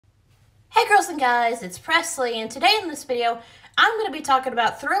Hey girls and guys, it's Presley, and today in this video, I'm going to be talking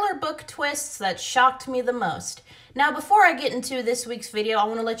about thriller book twists that shocked me the most. Now, before I get into this week's video, I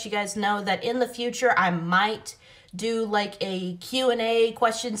want to let you guys know that in the future, I might do like a Q&A,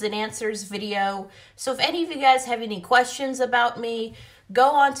 questions and answers video. So if any of you guys have any questions about me,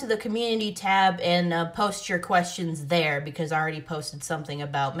 go onto the community tab and post your questions there, because I already posted something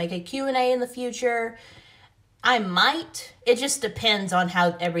about make a Q&A in the future. I might. It just depends on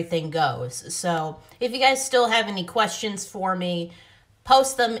how everything goes. So if you guys still have any questions for me,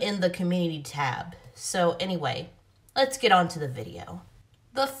 post them in the community tab. So anyway, let's get on to the video.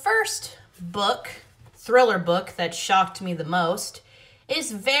 The first thriller book that shocked me the most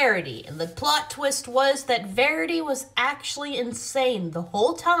is Verity. And the plot twist was that Verity was actually insane the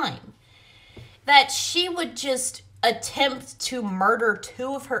whole time. That she would just attempt to murder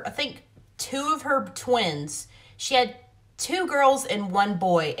two of her twins. She had two girls and one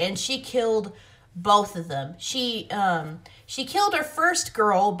boy, and she killed both of them. She killed her first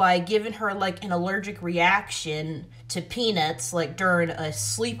girl by giving her like an allergic reaction to peanuts, like during a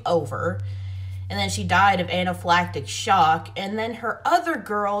sleepover, and then she died of anaphylactic shock. And then her other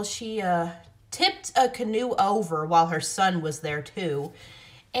girl, she tipped a canoe over while her son was there too,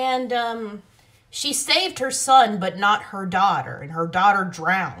 and she saved her son but not her daughter, and her daughter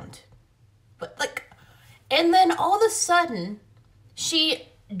drowned. But like. And then all of a sudden, she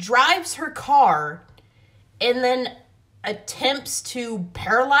drives her car and then attempts to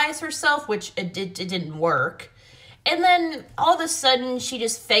paralyze herself, which it didn't work. And then all of a sudden, she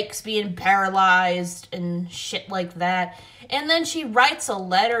just fakes being paralyzed and shit like that. And then she writes a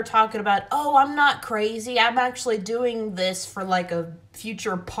letter talking about, oh, I'm not crazy. I'm actually doing this for like a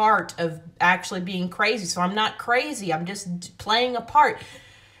future part of actually being crazy. So I'm not crazy. I'm just playing a part.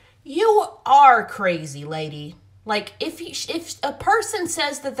 You are crazy, lady. Like, if a person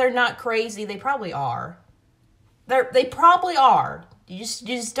says that they're not crazy, they probably are. They probably are. You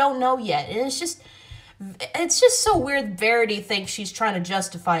just don't know yet. And it's just so weird. Verity thinks she's trying to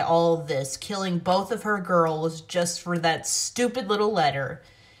justify all of this, killing both of her girls just for that stupid little letter.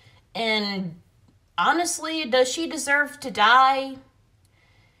 And honestly, does she deserve to die?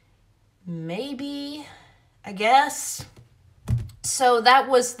 Maybe, I guess. So that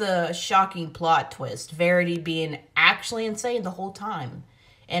was the shocking plot twist. Verity being actually insane the whole time.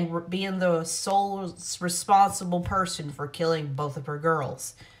 And being the sole responsible person for killing both of her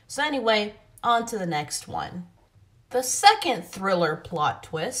girls. So anyway, on to the next one. The second thriller plot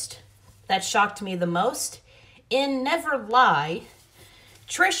twist that shocked me the most. In Never Lie,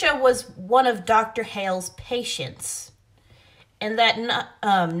 Trisha was one of Dr. Hale's patients. And that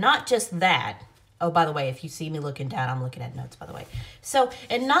not just that. Oh, by the way, if you see me looking down, I'm looking at notes, by the way. So,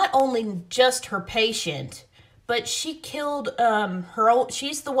 and not only just her patient, but she killed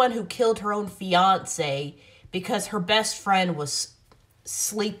she's the one who killed her own fiance because her best friend was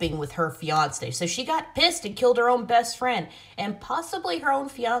sleeping with her fiance. So she got pissed and killed her own best friend and possibly her own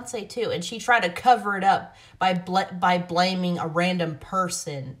fiance too. And she tried to cover it up by blaming a random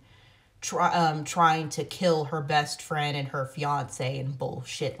person trying to kill her best friend and her fiance and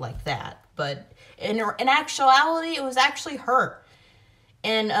bullshit like that. But in actuality, it was actually her.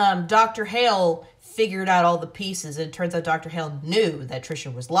 And Dr. Hale figured out all the pieces. And it turns out Dr. Hale knew that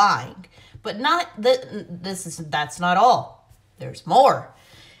Trisha was lying. But that's not all. There's more.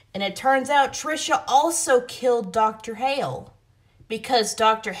 And it turns out Trisha also killed Dr. Hale. Because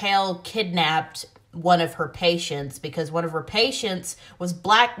Dr. Hale kidnapped one of her patients. Because one of her patients was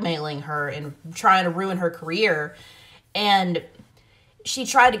blackmailing her and trying to ruin her career. And she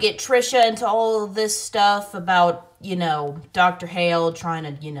tried to get Trisha into all of this stuff about, Dr. Hale trying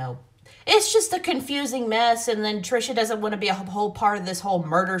to, it's just a confusing mess. And then Trisha doesn't want to be a whole part of this whole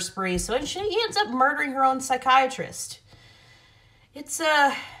murder spree. So she ends up murdering her own psychiatrist. It's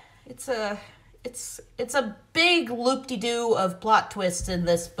a big loop-de-doo of plot twists in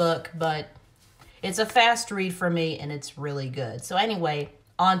this book, but it's a fast read for me and it's really good. So anyway,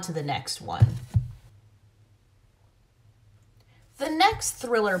 on to the next one. The next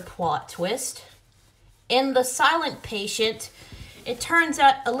thriller plot twist, in The Silent Patient, it turns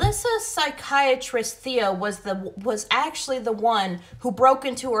out Alyssa's psychiatrist Theo was actually the one who broke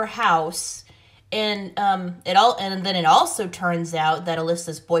into her house, and then it also turns out that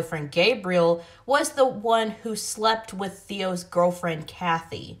Alyssa's boyfriend Gabriel was the one who slept with Theo's girlfriend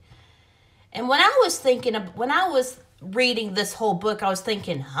Kathy. And when I was reading this whole book, I was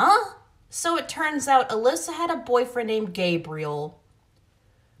thinking, huh? So it turns out Alyssa had a boyfriend named Gabriel,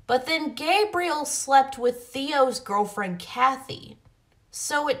 but then Gabriel slept with Theo's girlfriend Kathy.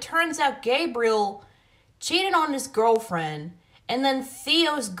 So it turns out Gabriel cheated on his girlfriend And then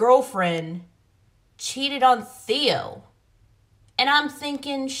Theo's girlfriend cheated on Theo. And I'm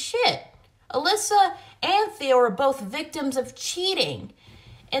thinking, shit, Alyssa and Theo are both victims of cheating.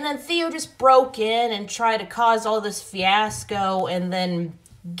 And then Theo just broke in and tried to cause all this fiasco. And then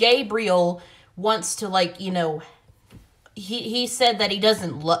Gabriel wants to, like, you know, he said that he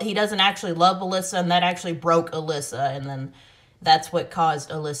doesn't actually love Alyssa, and that actually broke Alyssa. And then that's what caused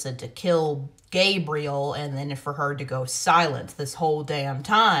Alyssa to kill Gabriel, and then for her to go silent this whole damn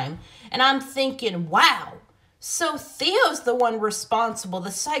time. And I'm thinking, wow, so Theo's the one responsible.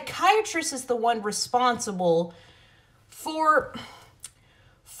 The psychiatrist is the one responsible for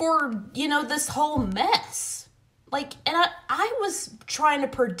you know, this whole mess. Like, and I was trying to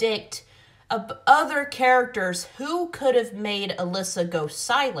predict other characters who could have made Alyssa go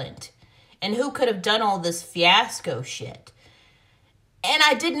silent and who could have done all this fiasco shit. And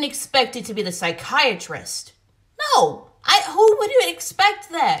I didn't expect it to be the psychiatrist. No, who would you expect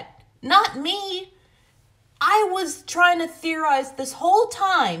that? Not me. I was trying to theorize this whole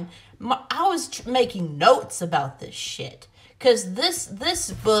time. I was making notes about this shit. Because this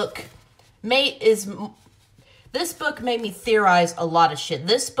book made me theorize a lot of shit.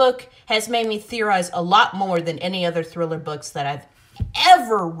 This book has made me theorize a lot more than any other thriller books that I've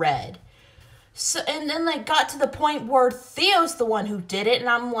ever read. So, and then they got to the point where Theo's the one who did it, and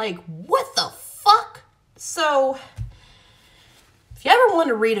I'm like, what the fuck? So, if you ever want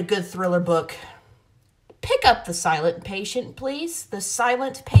to read a good thriller book, pick up The Silent Patient, please. The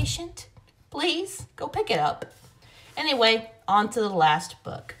Silent Patient, please. Go pick it up. Anyway, on to the last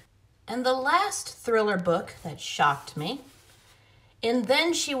book. And the last thriller book that shocked me, and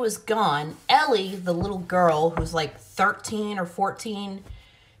then she was gone, Ellie, the little girl who's like 13 or 14,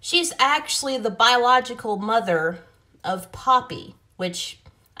 she's actually the biological mother of Poppy, which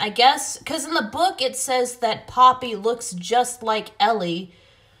I guess, because in the book it says that Poppy looks just like Ellie.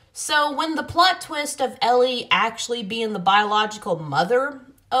 So when the plot twist of Ellie actually being the biological mother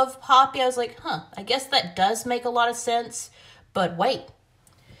of Poppy, I was like, I guess that does make a lot of sense. But wait,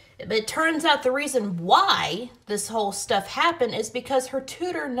 it turns out the reason why this whole stuff happened is because her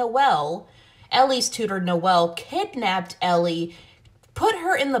tutor, Noelle, Ellie's tutor, Noelle, kidnapped Ellie, put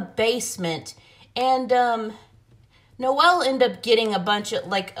her in the basement, and Noelle ended up getting a bunch of,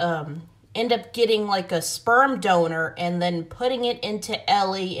 like, end up getting, like, a sperm donor and then putting it into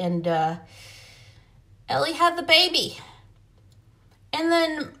Ellie, and Ellie had the baby. And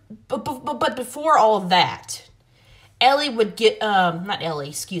then, but before all of that, Noelle would give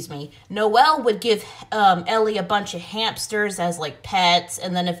Ellie a bunch of hamsters as, like, pets,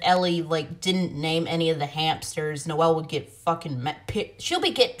 and then if Ellie, like, didn't name any of the hamsters, Noelle would get fucking she'll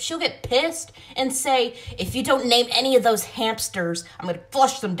get pissed and say, if you don't name any of those hamsters, I'm gonna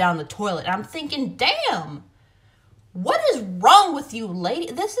flush them down the toilet. And I'm thinking, damn, what is wrong with you,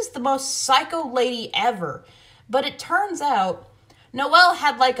 lady? This is the most psycho lady ever. But it turns out Noelle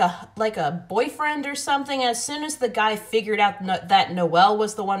had like a boyfriend or something. As soon as the guy figured out that Noelle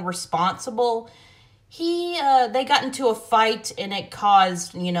was the one responsible, they got into a fight, and it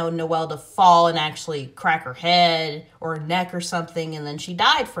caused, you know, Noelle to fall and actually crack her head or her neck or something, and then she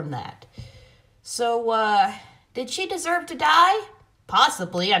died from that. So, did she deserve to die?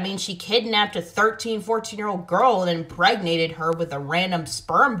 Possibly. I mean, she kidnapped a 13, 14-year-old girl and impregnated her with a random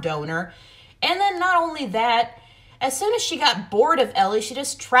sperm donor. And then not only that, as soon as she got bored of Ellie, she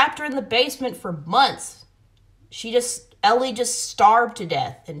just trapped her in the basement for months. Ellie just starved to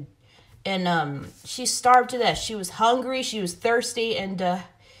death, and she starved to death. She was hungry, she was thirsty, and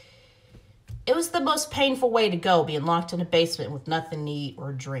it was the most painful way to go, being locked in a basement with nothing to eat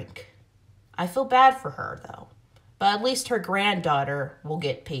or drink. I feel bad for her, though. But at least her granddaughter will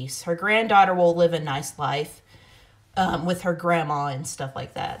get peace. Her granddaughter will live a nice life with her grandma and stuff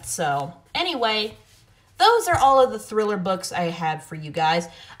like that. So, anyway, those are all of the thriller books I had for you guys.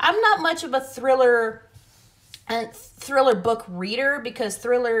 I'm not much of a thriller book reader because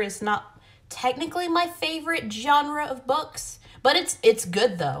thriller is not technically my favorite genre of books, but it's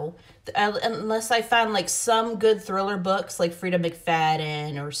good though. Unless I found like some good thriller books like Frida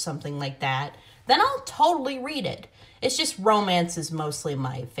McFadden or something like that, then I'll totally read it. It's just romance is mostly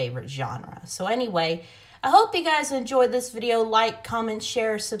my favorite genre. So anyway, I hope you guys enjoyed this video. Like, comment,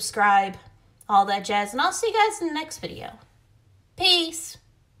 share, subscribe, all that jazz. And I'll see you guys in the next video. Peace.